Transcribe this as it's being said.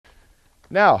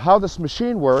Now, how this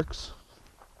machine works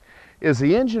is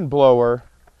the engine blower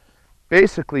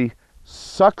basically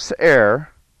sucks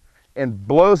air and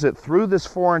blows it through this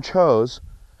 4-inch hose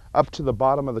up to the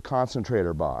bottom of the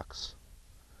concentrator box.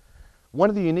 One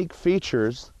of the unique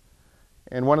features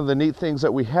and one of the neat things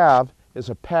that we have is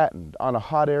a patent on a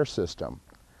hot air system,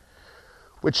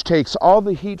 which takes all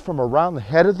the heat from around the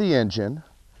head of the engine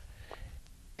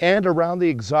and around the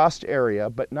exhaust area,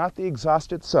 but not the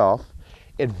exhaust itself.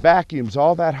 It vacuums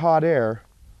all that hot air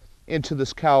into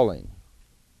this cowling,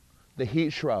 the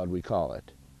heat shroud we call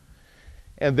it.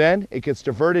 And then it gets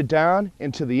diverted down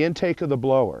into the intake of the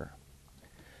blower.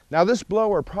 Now this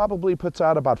blower probably puts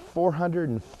out about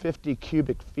 450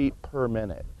 cubic feet per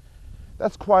minute.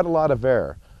 That's quite a lot of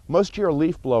air. Most of your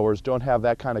leaf blowers don't have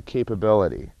that kind of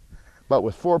capability. But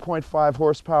with 4.5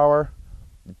 horsepower,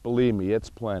 believe me, it's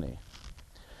plenty.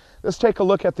 Let's take a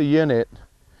look at the unit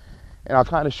and I'll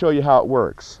kind of show you how it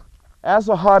works. As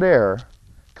the hot air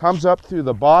comes up through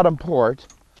the bottom port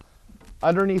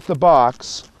underneath the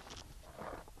box,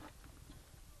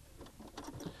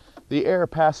 the air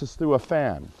passes through a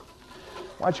fan.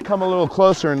 Why don't you come a little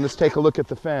closer and let's take a look at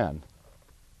the fan.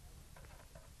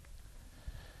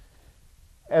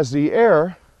 As the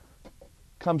air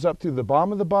comes up through the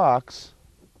bottom of the box,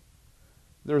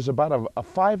 there's about a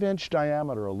 5-inch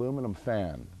diameter aluminum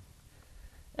fan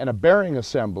and a bearing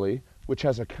assembly which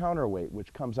has a counterweight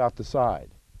which comes out the side.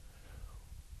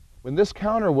 When this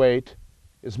counterweight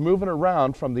is moving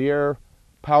around from the air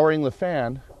powering the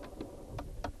fan,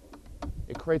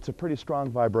 it creates a pretty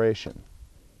strong vibration.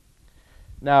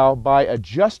 Now, by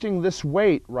adjusting this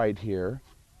weight right here,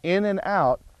 in and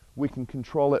out, we can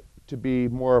control it to be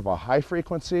more of a high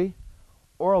frequency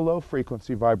or a low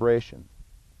frequency vibration.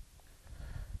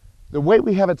 The weight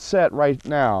we have it set right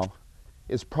now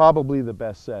is probably the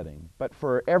best setting, but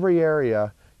for every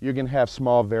area, you're going to have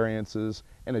small variances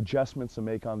and adjustments to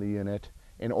make on the unit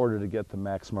in order to get the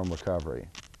maximum recovery.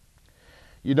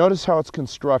 You notice how it's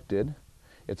constructed.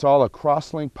 It's all a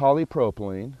cross-linked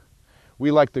polypropylene.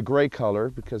 We like the gray color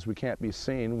because we can't be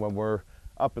seen when we're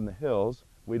up in the hills.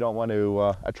 We don't want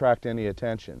to attract any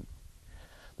attention.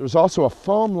 There's also a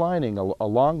foam lining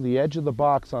along the edge of the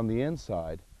box on the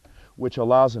inside, which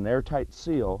allows an airtight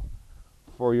seal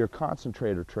for your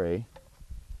concentrator tray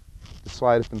to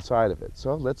slide up inside of it.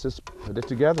 So let's just put it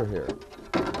together here.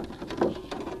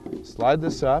 Slide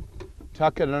this up,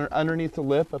 tuck it underneath the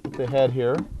lip up at the head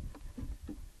here,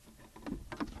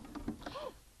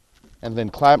 and then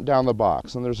clamp down the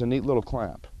box. And there's a neat little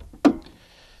clamp.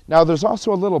 Now there's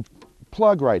also a little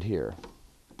plug right here.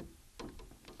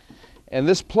 And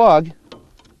this plug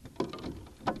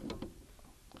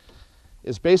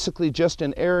is basically just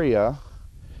an area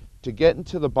to get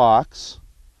into the box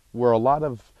where a lot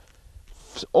of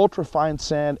ultrafine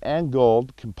sand and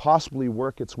gold can possibly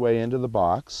work its way into the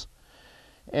box.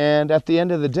 And at the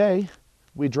end of the day,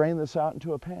 we drain this out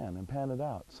into a pan and pan it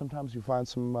out. Sometimes you find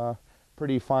some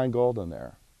pretty fine gold in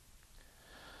there.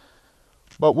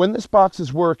 But when this box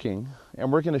is working,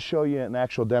 and we're going to show you an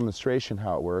actual demonstration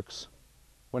how it works,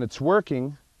 when it's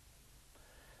working,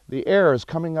 the air is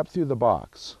coming up through the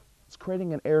box. It's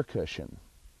creating an air cushion.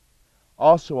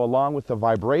 Also, along with the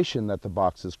vibration that the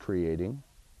box is creating,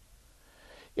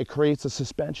 it creates a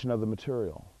suspension of the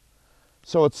material.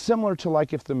 So it's similar to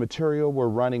like if the material were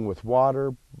running with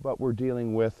water, but we're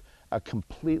dealing with a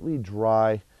completely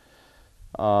dry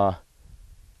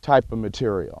type of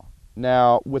material.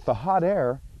 Now, with the hot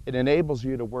air, it enables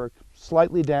you to work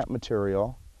slightly damp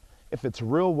material. If it's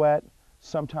real wet,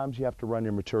 sometimes you have to run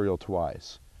your material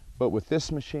twice. But with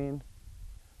this machine,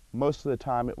 most of the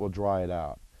time it will dry it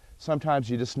out. Sometimes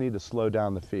you just need to slow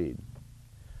down the feed.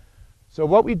 So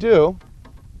what we do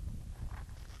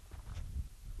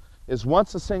is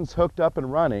once this thing's hooked up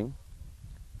and running,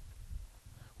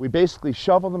 we basically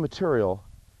shovel the material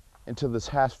into this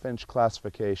half-inch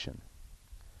classification.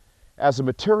 As the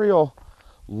material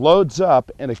loads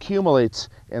up and accumulates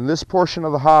in this portion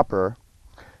of the hopper,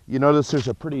 you notice there's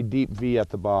a pretty deep V at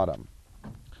the bottom.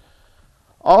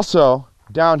 Also,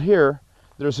 down here,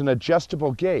 there's an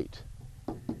adjustable gate.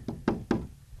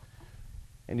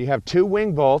 And you have 2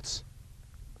 wing bolts,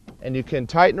 and you can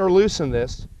tighten or loosen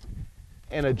this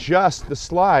and adjust the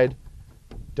slide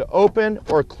to open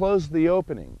or close the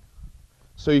opening.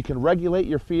 So you can regulate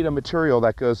your feed of material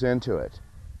that goes into it.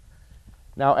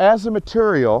 Now, as the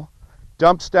material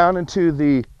dumps down into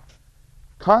the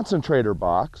concentrator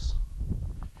box,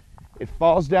 it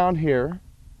falls down here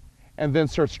and then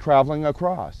starts traveling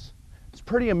across. It's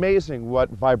pretty amazing what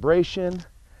vibration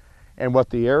and what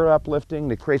the air uplifting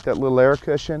to create that little air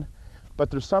cushion, but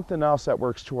there's something else that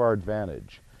works to our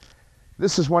advantage.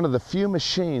 This is one of the few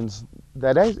machines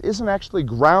that isn't actually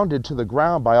grounded to the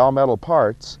ground by all metal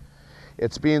parts.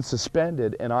 It's being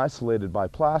suspended and isolated by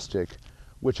plastic,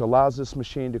 which allows this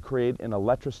machine to create an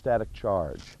electrostatic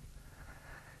charge.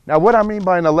 Now, what I mean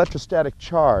by an electrostatic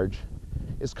charge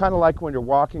is kind of like when you're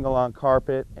walking along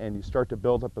carpet and you start to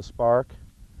build up a spark.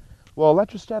 Well,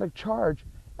 electrostatic charge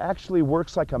actually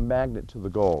works like a magnet to the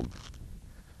gold.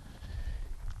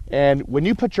 And when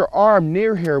you put your arm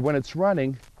near here when it's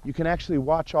running, you can actually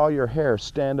watch all your hair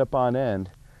stand up on end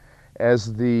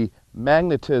as the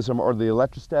magnetism or the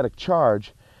electrostatic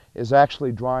charge is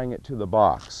actually drawing it to the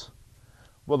box.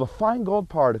 Well, the fine gold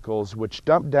particles, which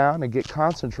dump down and get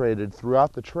concentrated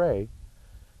throughout the tray,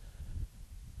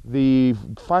 the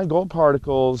fine gold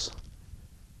particles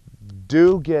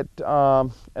do get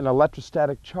an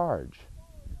electrostatic charge,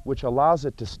 which allows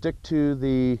it to stick to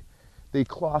the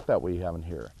cloth that we have in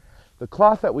here. The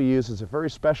cloth that we use is a very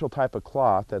special type of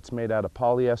cloth that's made out of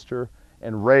polyester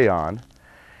and rayon,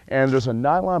 and there's a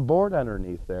nylon board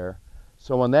underneath there,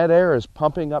 so when that air is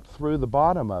pumping up through the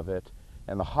bottom of it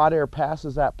and the hot air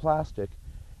passes that plastic,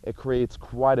 it creates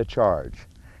quite a charge.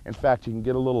 In fact, you can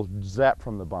get a little zap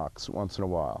from the box once in a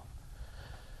while.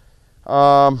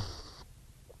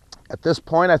 At this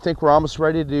point, I think we're almost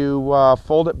ready to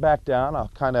fold it back down.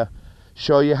 I'll kind of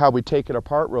show you how we take it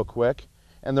apart real quick,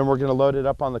 and then we're going to load it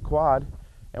up on the quad,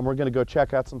 and we're going to go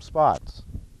check out some spots.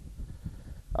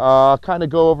 I'll kind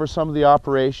of go over some of the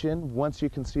operation once you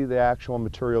can see the actual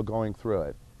material going through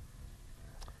it.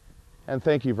 And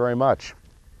thank you very much.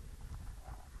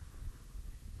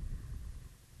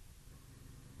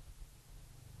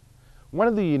 One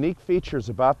of the unique features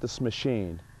about this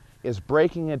machine is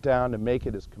breaking it down to make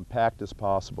it as compact as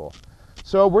possible.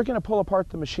 So we're going to pull apart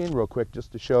the machine real quick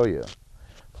just to show you.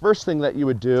 First thing that you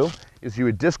would do is you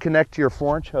would disconnect your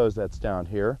 4-inch hose that's down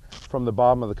here from the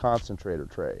bottom of the concentrator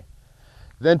tray.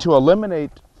 Then to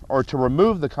eliminate or to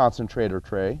remove the concentrator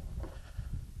tray,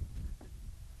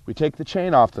 we take the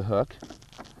chain off the hook,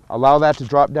 allow that to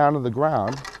drop down to the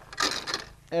ground,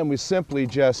 and we simply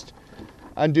just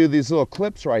undo these little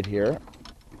clips right here.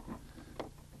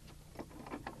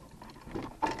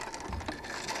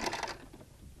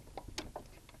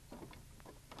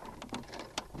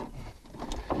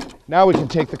 Now we can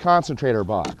take the concentrator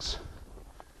box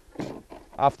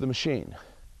off the machine.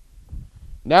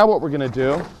 Now what we're going to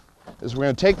do is we're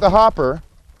going to take the hopper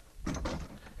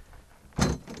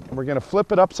and we're going to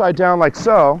flip it upside down like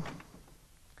so.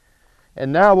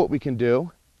 And now what we can do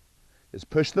is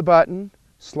push the button,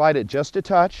 slide it just a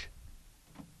touch,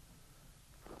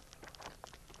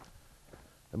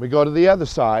 and we go to the other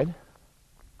side.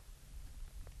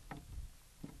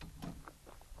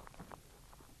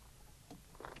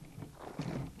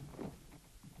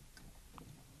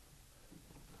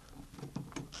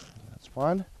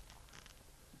 One,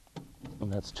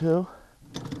 and that's two,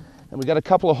 and we got a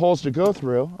couple of holes to go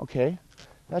through. Okay,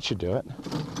 that should do it.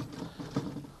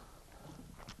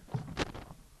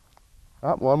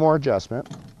 Oh, one more adjustment.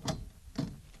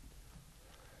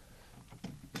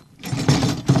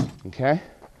 Okay,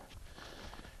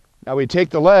 now we take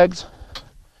the legs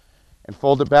and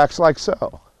fold it back like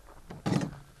so,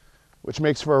 which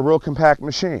makes for a real compact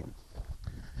machine.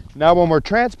 Now when we're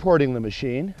transporting the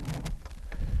machine,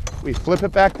 we flip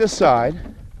it back this side,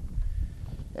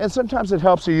 and sometimes it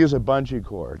helps to use a bungee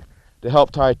cord to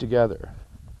help tie it together.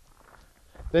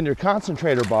 Then your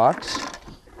concentrator box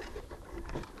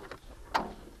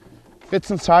fits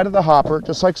inside of the hopper,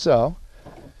 just like so,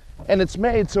 and it's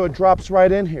made so it drops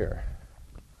right in here.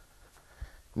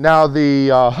 Now the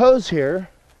hose here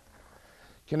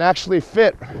can actually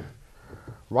fit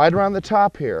right around the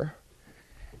top here,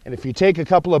 and if you take a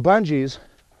couple of bungees,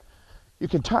 you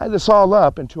can tie this all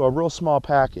up into a real small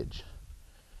package.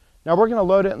 Now we're going to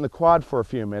load it in the quad for a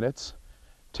few minutes,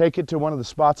 take it to one of the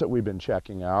spots that we've been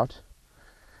checking out,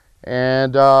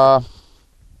 and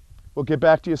we'll get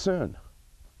back to you soon.